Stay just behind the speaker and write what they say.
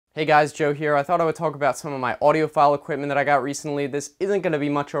Hey guys, Joe here. I thought I would talk about some of my audiophile equipment that I got recently. This isn't going to be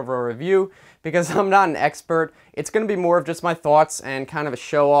much of a review because I'm not an expert. It's going to be more of just my thoughts and kind of a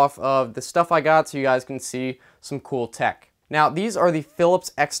show off of the stuff I got so you guys can see some cool tech. Now, these are the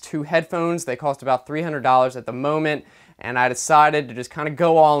Philips X2 headphones. They cost about $300 at the moment, and I decided to just kind of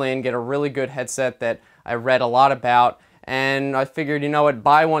go all in, get a really good headset that I read a lot about, and I figured, you know what,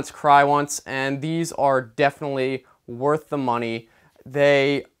 buy once, cry once, and these are definitely worth the money.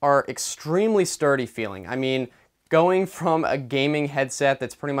 They are extremely sturdy feeling. I mean, going from a gaming headset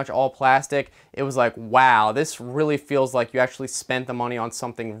that's pretty much all plastic, it was like, wow, this really feels like you actually spent the money on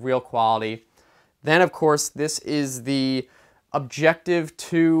something real quality. Then, of course, this is the Objective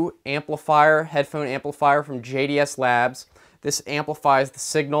 2 amplifier, headphone amplifier from JDS Labs. This amplifies the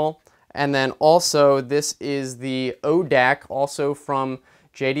signal. And then also, this is the ODAC, also from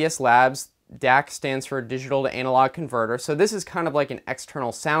JDS Labs. DAC stands for digital to analog converter. So this is kind of like an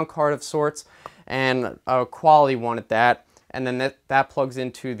external sound card of sorts, and a quality one at that. And then that plugs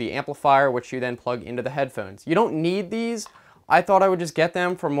into the amplifier, which you then plug into the headphones. You don't need these. I thought I would just get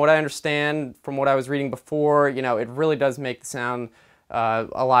them. From what I understand, from what I was reading before, you know, it really does make the sound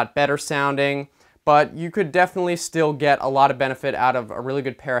a lot better sounding. But you could definitely still get a lot of benefit out of a really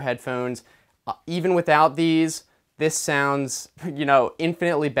good pair of headphones. Even without these, this sounds, you know,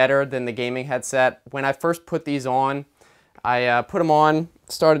 infinitely better than the gaming headset. When I first put these on, I put them on,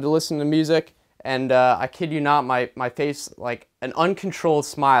 started to listen to music, and I kid you not, my face, like an uncontrolled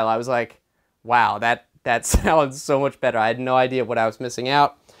smile. I was like, wow, that sounds so much better. I had no idea what I was missing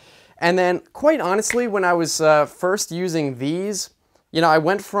out. And then, quite honestly, when I was first using these, you know, I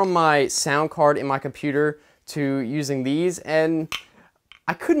went from my sound card in my computer to using these, and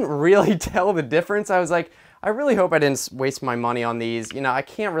I couldn't really tell the difference. I was like, I really hope I didn't waste my money on these. You know, I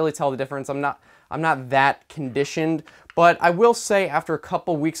can't really tell the difference. I'm not that conditioned, but I will say after a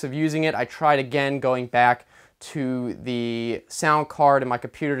couple weeks of using it, I tried again going back to the sound card in my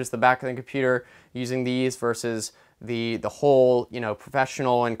computer, just the back of the computer, using these versus the whole, you know,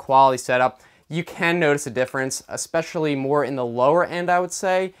 professional and quality setup. You can notice a difference, especially more in the lower end, I would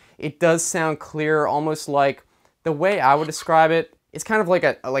say. It does sound clearer, almost like the way I would describe it. It's kind of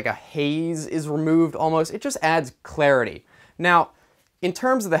like a haze is removed almost. It just adds clarity. Now, in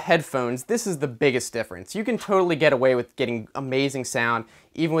terms of the headphones, this is the biggest difference. You can totally get away with getting amazing sound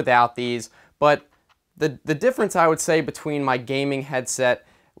even without these, but the difference I would say between my gaming headset,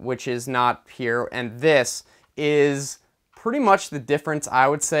 which is not here, and this is pretty much the difference I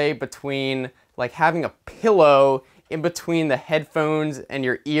would say between like having a pillow in between the headphones and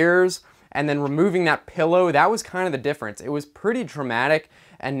your ears, and then removing that pillow. That was kind of the difference. It was pretty dramatic,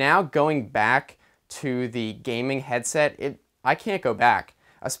 and now going back to the gaming headset, I can't go back,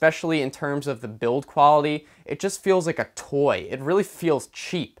 especially in terms of the build quality. It just feels like a toy. It really feels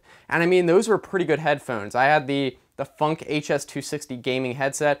cheap. And I mean, those were pretty good headphones. I had the Funk HS260 gaming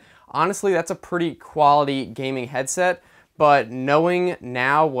headset. Honestly, that's a pretty quality gaming headset, but knowing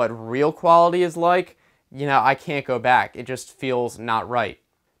now what real quality is like, you know, I can't go back. It just feels not right.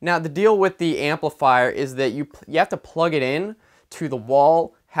 Now, the deal with the amplifier is that you have to plug it in to the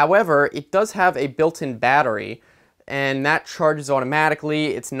wall. However, it does have a built-in battery, and that charges automatically.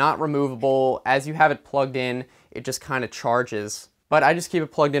 It's not removable. As you have it plugged in, it just kind of charges. But I just keep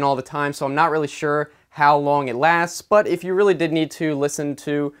it plugged in all the time, so I'm not really sure how long it lasts. But if you really did need to listen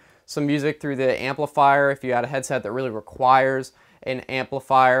to some music through the amplifier, if you had a headset that really requires an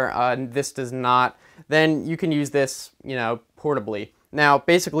amplifier, and this does not, then you can use this, you know, portably. Now,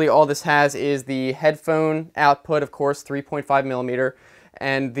 basically all this has is the headphone output, of course, 3.5 millimeter,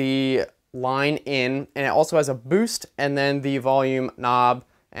 and the line in, and it also has a boost, and then the volume knob,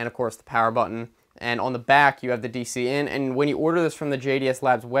 and of course the power button. And on the back, you have the DC in, and when you order this from the JDS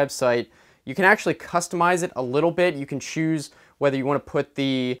Labs website, you can actually customize it a little bit. You can choose whether you want to put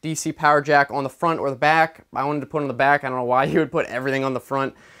the DC power jack on the front or the back. I wanted to put it on the back. I don't know why you would put everything on the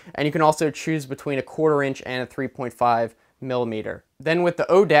front. And you can also choose between a 1/4 inch and a 3.5 millimeter. Then with the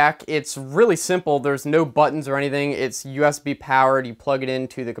ODAC, it's really simple. There's no buttons or anything. It's USB powered. You plug it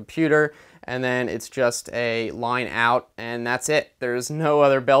into the computer, and then it's just a line out, and that's it. There's no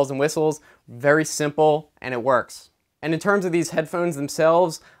other bells and whistles. Very simple, and it works. And in terms of these headphones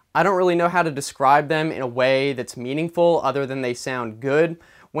themselves, I don't really know how to describe them in a way that's meaningful other than they sound good.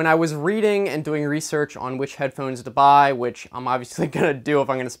 When I was reading and doing research on which headphones to buy, which I'm obviously gonna do if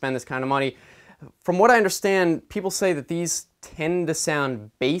I'm gonna spend this kind of money, from what I understand, people say that these tend to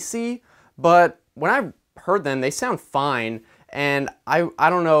sound bassy, but when I heard them, they sound fine, and I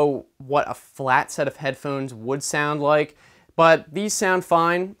don't know what a flat set of headphones would sound like, but these sound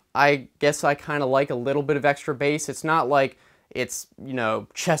fine. I guess I kind of like a little bit of extra bass. It's not like it's, you know,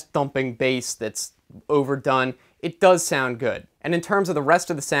 chest thumping bass that's overdone. It does sound good. And in terms of the rest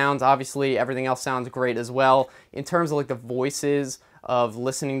of the sounds, obviously everything else sounds great as well. In terms of like the voices of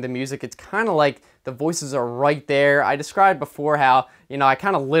listening to music, it's kind of like the voices are right there. I described before how, you know, I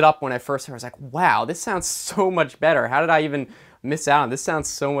kind of lit up when I first heard it. I was like, wow, this sounds so much better. How did I even miss out on this?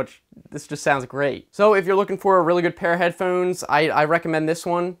 This just sounds great. So if you're looking for a really good pair of headphones, I recommend this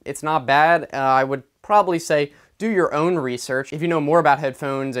one. It's not bad. I would probably say do your own research. If you know more about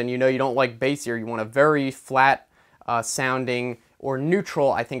headphones and you know you don't like bass ear, you want a very flat sounding, or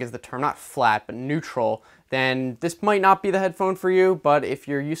neutral, I think is the term, not flat, but neutral, then this might not be the headphone for you. But if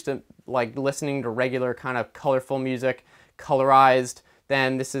you're used to like listening to regular kind of colorful music, colorized,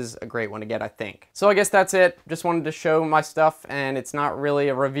 then this is a great one to get, I think. So I guess that's it. Just wanted to show my stuff, and it's not really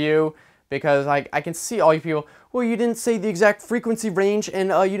a review because I can see all you people, well, you didn't say the exact frequency range, and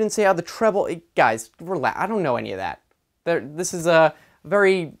you didn't say how the treble, guys, relax, I don't know any of that. This is a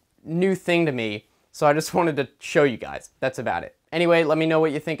very new thing to me, so I just wanted to show you guys. That's about it. Anyway, let me know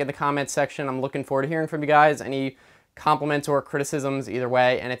what you think in the comments section. I'm looking forward to hearing from you guys. Any compliments or criticisms, either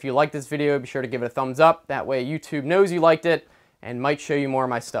way. And if you like this video, be sure to give it a thumbs up. That way YouTube knows you liked it and might show you more of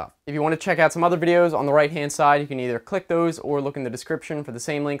my stuff. If you want to check out some other videos on the right-hand side, you can either click those or look in the description for the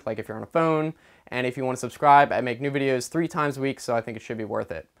same link, like if you're on a phone. And if you want to subscribe, I make new videos 3 times a week, so I think it should be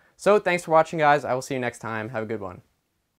worth it. So thanks for watching, guys. I will see you next time. Have a good one.